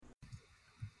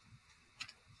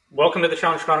Welcome to the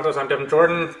Challenge Chronicles. I'm Devin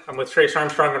Jordan. I'm with Trace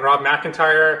Armstrong and Rob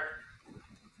McIntyre.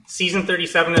 Season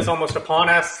 37 is almost upon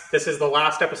us. This is the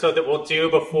last episode that we'll do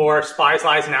before Spies,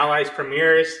 Lies, and Allies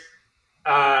premieres.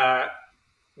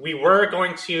 We were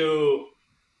going to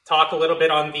talk a little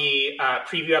bit on the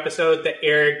preview episode that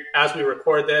aired as we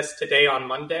record this today on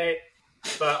Monday.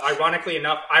 But ironically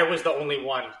enough, I was the only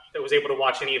one that was able to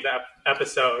watch any of that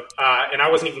episode. And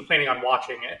I wasn't even planning on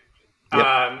watching it.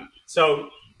 Yep. So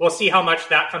we'll see how much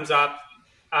that comes up.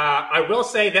 I will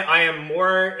say that I am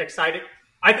more excited.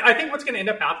 I think what's going to end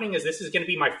up happening is this is going to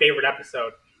be my favorite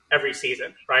episode every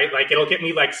season, right? Like, it'll get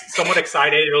me like somewhat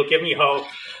excited. It'll give me hope.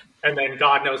 And then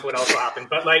God knows what else will happen.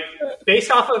 But like,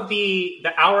 based off of the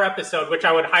hour episode, which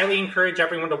I would highly encourage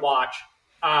everyone to watch,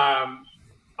 I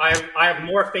have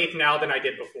more faith now than I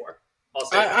did before.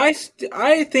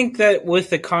 I think that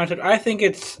with the concept,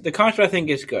 the concept I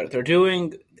think is good. They're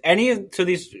doing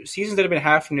these seasons that have been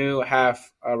half new,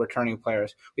 half returning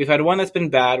players. We've had one that's been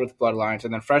bad with Bloodlines,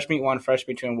 and then Fresh Meat 1, Fresh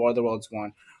Meat 2, and War of the Worlds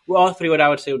 1. All three, what I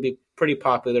would say, would be pretty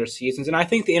popular seasons. And I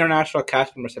think the international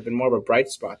cast members have been more of a bright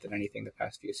spot than anything the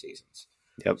past few seasons.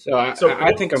 Yep. So I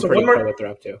think I'm pretty clear what they're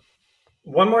up to.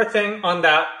 One more thing on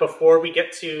that before we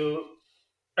get to...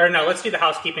 Or no, let's do the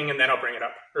housekeeping and then I'll bring it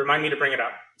up. Remind me to bring it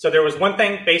up. So there was one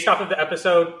thing based off of the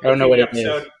episode. I don't know what it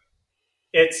is.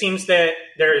 It seems that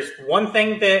there's one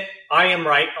thing that I am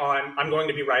right on, I'm going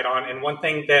to be right on, and one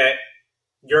thing that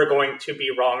you're going to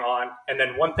be wrong on, and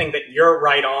then one thing that you're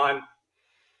right on,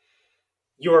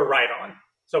 you're right on.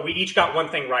 So we each got one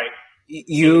thing right.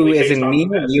 You as in me,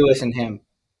 or you as in him?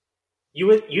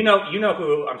 You know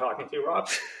who I'm talking to, Rob.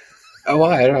 Oh,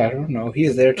 I don't know.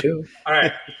 He's there too. All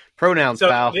right. Pronouns, so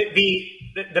pal.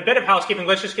 The bit of housekeeping,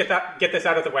 let's just get this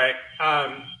out of the way.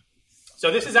 So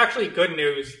this is actually good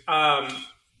news,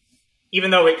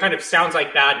 even though it kind of sounds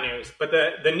like bad news. But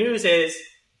the news is,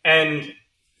 and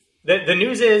the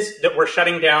news is that we're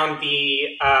shutting down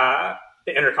the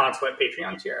interconsulate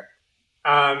Patreon tier.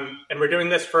 And we're doing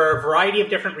this for a variety of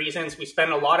different reasons. We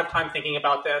spend a lot of time thinking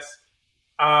about this.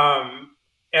 And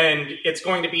it's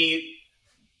going to be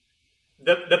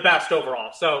the best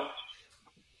overall. So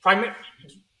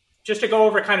just to go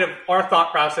over kind of our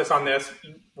thought process on this,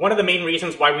 one of the main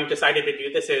reasons why we've decided to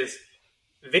do this is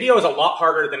video is a lot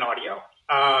harder than audio.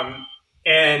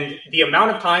 And the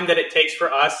amount of time that it takes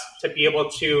for us to be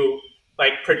able to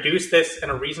like produce this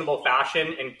in a reasonable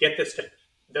fashion and get this to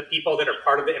the people that are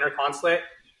part of the interconsulate,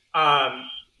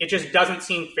 it just doesn't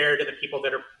seem fair to the people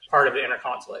that are part of the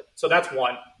interconsulate. So that's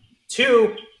one.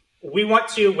 Two, we want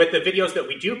to, with the videos that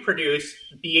we do produce,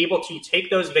 be able to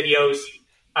take those videos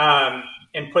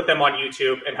and put them on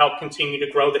YouTube and help continue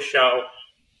to grow the show,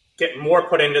 get more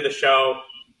put into the show,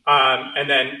 and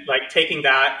then like taking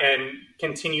that and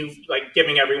continue like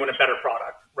giving everyone a better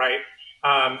product, right?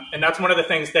 And that's one of the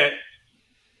things that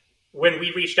when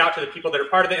we reached out to the people that are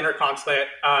part of the interconsulate,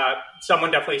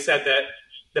 someone definitely said that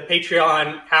the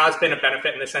Patreon has been a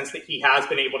benefit in the sense that he has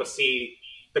been able to see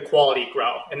the quality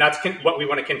grow. And that's what we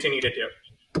want to continue to do.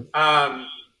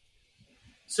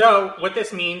 So what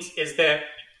this means is that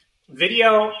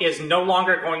video is no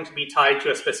longer going to be tied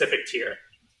to a specific tier.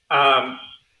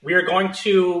 We are going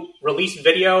to release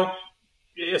video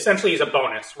essentially as a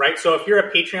bonus, right? So if you're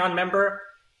a Patreon member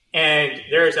and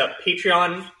there's a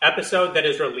Patreon episode that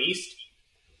is released,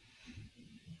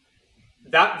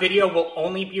 that video will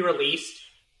only be released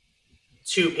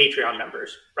to Patreon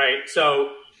members, right?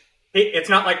 So it's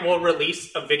not like we'll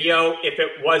release a video if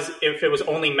it was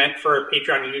only meant for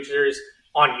Patreon users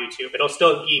on YouTube. It'll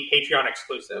still be Patreon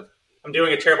exclusive. I'm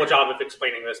doing a terrible job of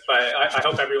explaining this, but I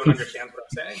hope everyone understands what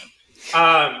I'm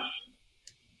saying.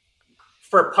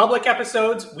 For public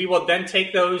episodes, we will then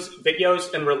take those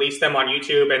videos and release them on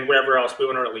YouTube and wherever else we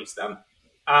want to release them.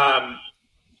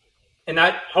 And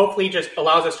that hopefully just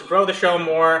allows us to grow the show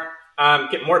more,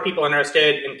 get more people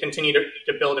interested, and continue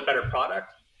to build a better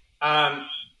product.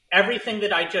 Everything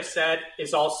that I just said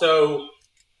is also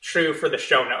true for the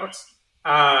show notes.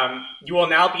 You will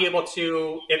now be able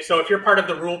to, if you're part of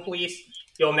the Rule Police,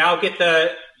 you'll now get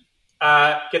the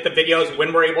videos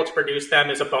when we're able to produce them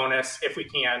as a bonus if we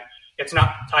can. It's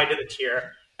not tied to the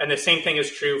tier. And the same thing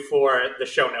is true for the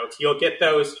show notes. You'll get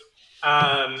those.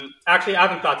 Actually, I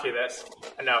haven't thought through this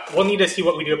enough. We'll need to see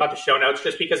what we do about the show notes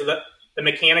just because of the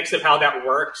mechanics of how that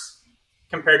works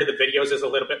compared to the videos is a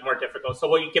little bit more difficult. So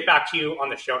we'll get back to you on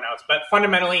the show notes. But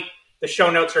fundamentally, the show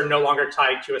notes are no longer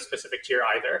tied to a specific tier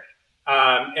either.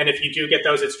 And if you do get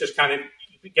those, it's just kind of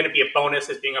going to be a bonus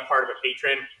as being a part of a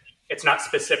patron. It's not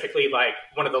specifically like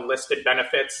one of the listed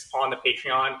benefits on the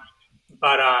Patreon,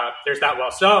 but there's that.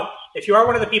 Well, so if you are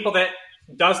one of the people that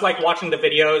does like watching the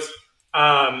videos,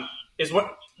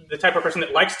 the type of person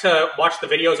that likes to watch the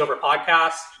videos over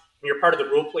podcasts, and you're part of the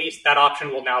Rule Police, that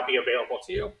option will now be available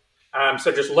to you.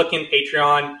 So just look in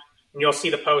Patreon, and you'll see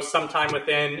the post sometime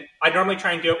within. I normally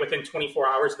try and do it within 24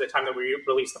 hours of the time that we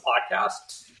release the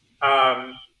podcast.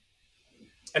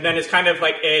 And then it's kind of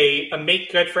like a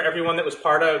make good for everyone that was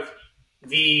part of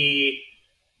the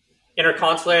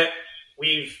interconsulate.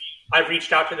 I've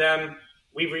reached out to them.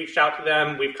 We've reached out to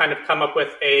them. We've kind of come up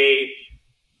with a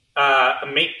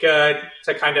make good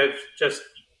to kind of just,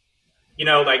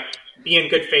 like be in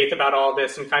good faith about all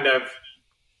this and kind of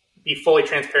be fully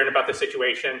transparent about the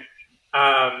situation.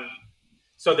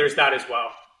 So there's that as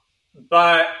well.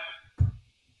 But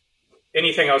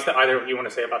anything else that either of you want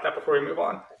to say about that before we move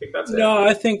on? I think that's it. No,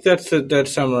 I think that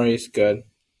summary is good.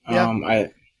 Yeah.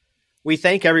 We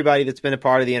thank everybody that's been a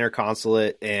part of the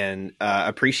interconsulate and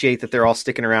appreciate that they're all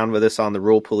sticking around with us on the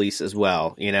Rule Police as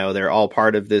well. They're all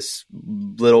part of this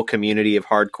little community of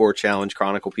hardcore Challenge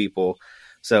Chronicle people.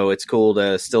 So it's cool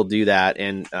to still do that.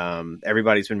 And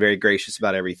everybody's been very gracious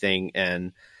about everything.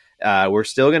 And we're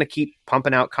still going to keep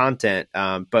pumping out content.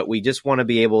 But we just want to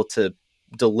be able to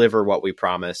deliver what we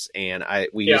promise. And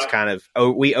just kind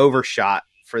of, we overshot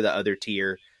for the other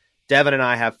tier. Devin and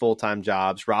I have full-time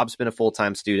jobs. Rob's been a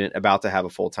full-time student, about to have a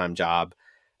full-time job.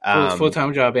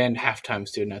 Full-time job and half-time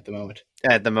student at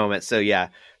the moment. So, yeah.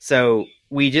 So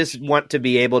we just want to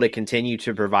be able to continue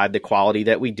to provide the quality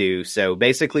that we do. So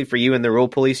basically for you and the Rule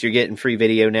Police, you're getting free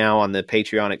video now on the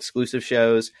Patreon exclusive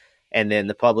shows. And then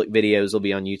the public videos will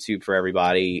be on YouTube for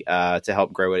everybody to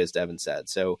help grow it, as Devin said.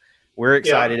 So we're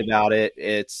excited about it.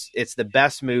 It's the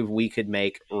best move we could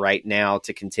make right now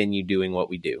to continue doing what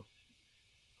we do.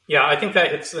 Yeah, I think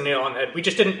that hits the nail on the head. We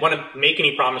just didn't want to make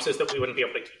any promises that we wouldn't be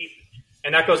able to keep.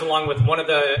 And that goes along with one of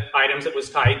the items that was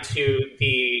tied to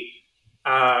the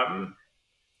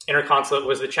interconsulate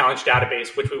was the challenge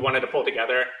database, which we wanted to pull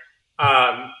together.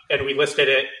 And we listed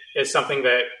it as something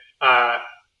that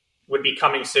would be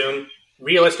coming soon.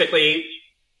 Realistically,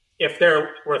 if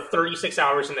there were 36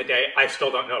 hours in the day, I still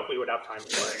don't know if we would have time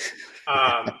for it.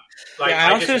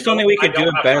 I also just don't think we could do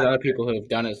it better than other people who have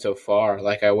done it so far.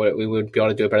 We would be able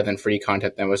to do it better than free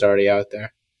content that was already out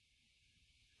there.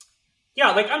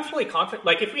 Yeah, I'm fully confident.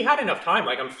 If we had enough time,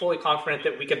 I'm fully confident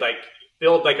that we could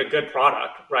build a good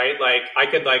product, right? I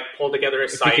could pull together a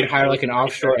site. We could hire an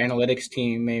offshore analytics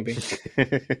team, maybe.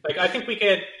 I think we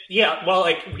could. Yeah, well,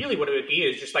 really, what it would be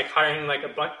is just hiring a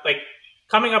bunch,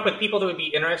 coming up with people that would be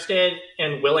interested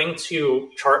and willing to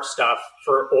chart stuff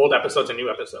for old episodes and new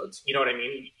episodes. You know what I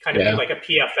mean? Kind of be like a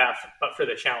PFF, but for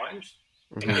the challenge.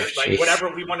 And get,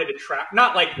 whatever we wanted to track,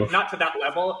 not to that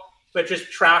level, but just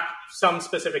track some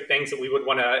specific things that we would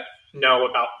want to know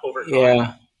about over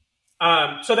time.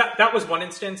 Yeah. So that was one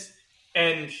instance.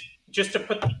 And just to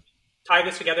tie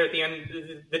this together at the end,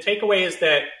 the takeaway is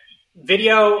that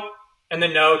video and the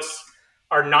notes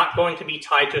are not going to be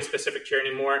tied to a specific tier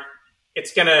anymore.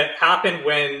 It's going to happen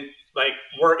when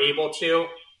we're able to.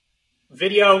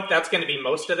 Video, that's going to be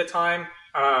most of the time.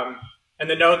 And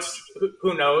the notes,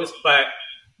 who knows? But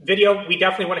video, we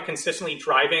definitely want to consistently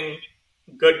driving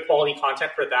good quality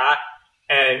content for that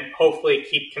and hopefully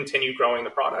continue growing the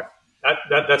product.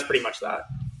 That's pretty much that.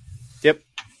 Yep.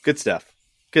 Good stuff.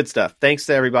 Thanks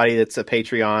to everybody that's a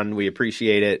Patreon. We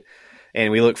appreciate it.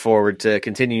 And we look forward to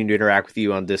continuing to interact with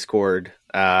you on Discord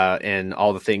and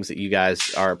all the things that you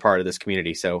guys are a part of this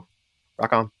community. So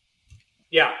rock on.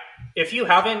 Yeah. If you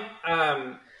haven't,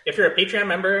 if you're a Patreon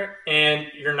member and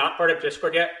you're not part of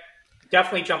Discord yet,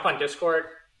 definitely jump on Discord.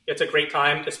 It's a great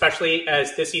time, especially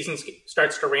as this season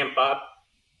starts to ramp up.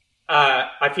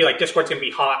 I feel like Discord's going to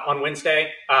be hot on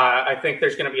Wednesday. I think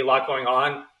there's going to be a lot going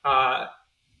on.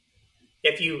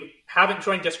 If you haven't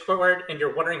joined Discord and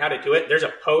you're wondering how to do it, there's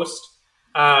a post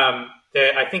that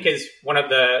I think is one of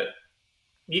the...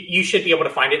 You should be able to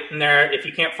find it in there. If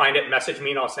you can't find it, message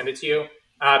me and I'll send it to you.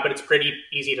 But it's pretty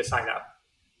easy to sign up.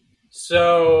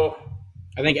 So...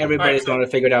 I think everybody's going to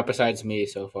figure it out besides me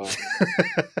so far.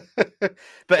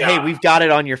 But hey, we've got it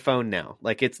on your phone now.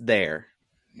 It's there.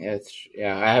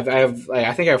 Yeah,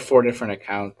 I think I have 4 different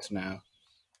accounts now.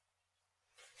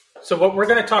 So what we're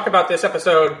going to talk about this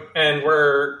episode, and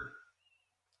we're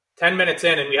 10 minutes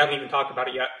in and we haven't even talked about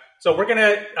it yet. So we're going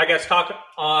to, I guess, talk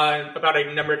about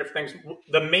a number of different things.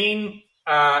 The main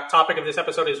topic of this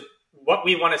episode is what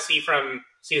we want to see from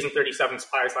season 37,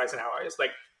 Spies, Lies, and Allies.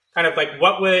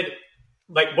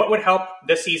 What would help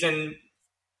this season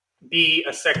be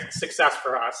a success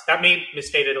for us? That may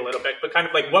misstate it a little bit, but kind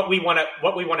of what we want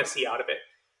to see out of it.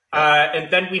 And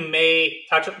then we may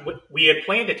we had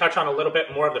planned to touch on a little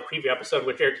bit more of the preview episode,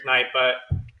 which aired tonight, but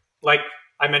like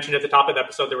I mentioned at the top of the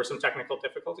episode, there were some technical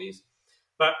difficulties.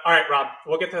 But all right, Rob,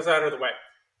 we'll get this out of the way.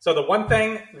 So the one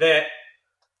thing that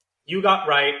you got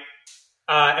right,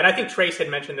 and I think Trace had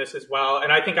mentioned this as well,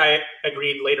 and I think I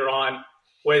agreed later on,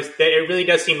 was that it really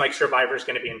does seem like Survivor's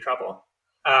going to be in trouble.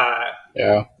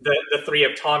 The three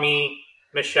of Tommy,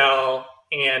 Michelle,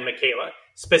 and Michaela.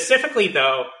 Specifically,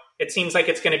 though, it seems like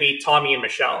it's going to be Tommy and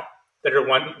Michelle that are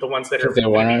the ones that are the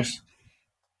winners.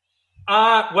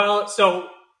 Well, so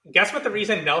guess what the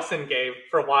reason Nelson gave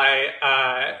for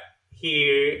why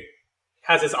he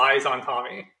has his eyes on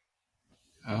Tommy?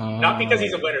 Not because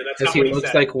he's a winner. That's not what he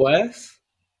looks like Wes.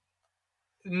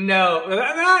 No,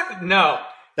 no.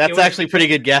 That's actually a pretty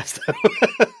good guess, though.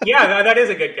 Yeah, that is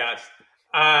a good guess.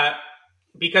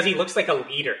 Because he looks like a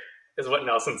leader, is what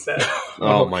Nelson said.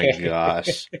 Oh my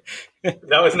gosh.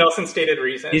 That was Nelson's stated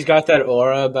reason. He's got that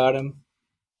aura about him.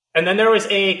 And then there was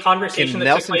a conversation Can that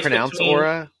Nelson took place pronounce between...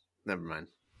 aura? Never mind.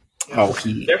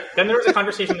 Then there was a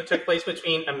conversation that took place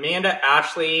between Amanda,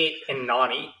 Ashley, and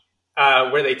Nani,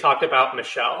 where they talked about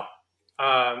Michelle.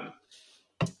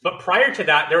 But prior to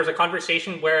that, there was a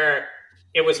conversation where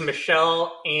it was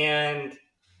Michelle and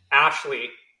Ashley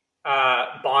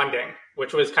bonding,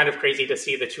 which was kind of crazy to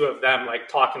see the two of them like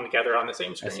talking together on the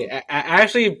same screen.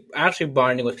 Actually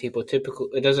bonding with people, typically,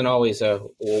 it doesn't always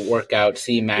work out.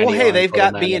 See Maddie. Well, hey, they've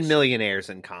got being millionaires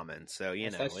in common, so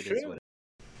you know. That's true.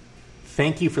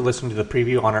 Thank you for listening to the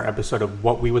preview on our episode of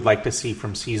what we would like to see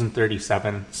from Season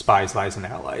 37, Spies, Lies, and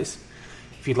Allies.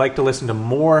 If you'd like to listen to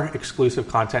more exclusive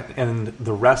content and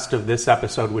the rest of this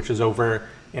episode, which is over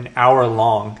an hour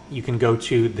long, you can go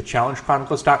to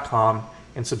thechallengechronicles.com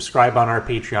and subscribe on our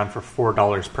Patreon for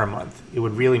 $4 per month. It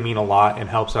would really mean a lot and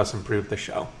helps us improve the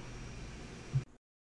show.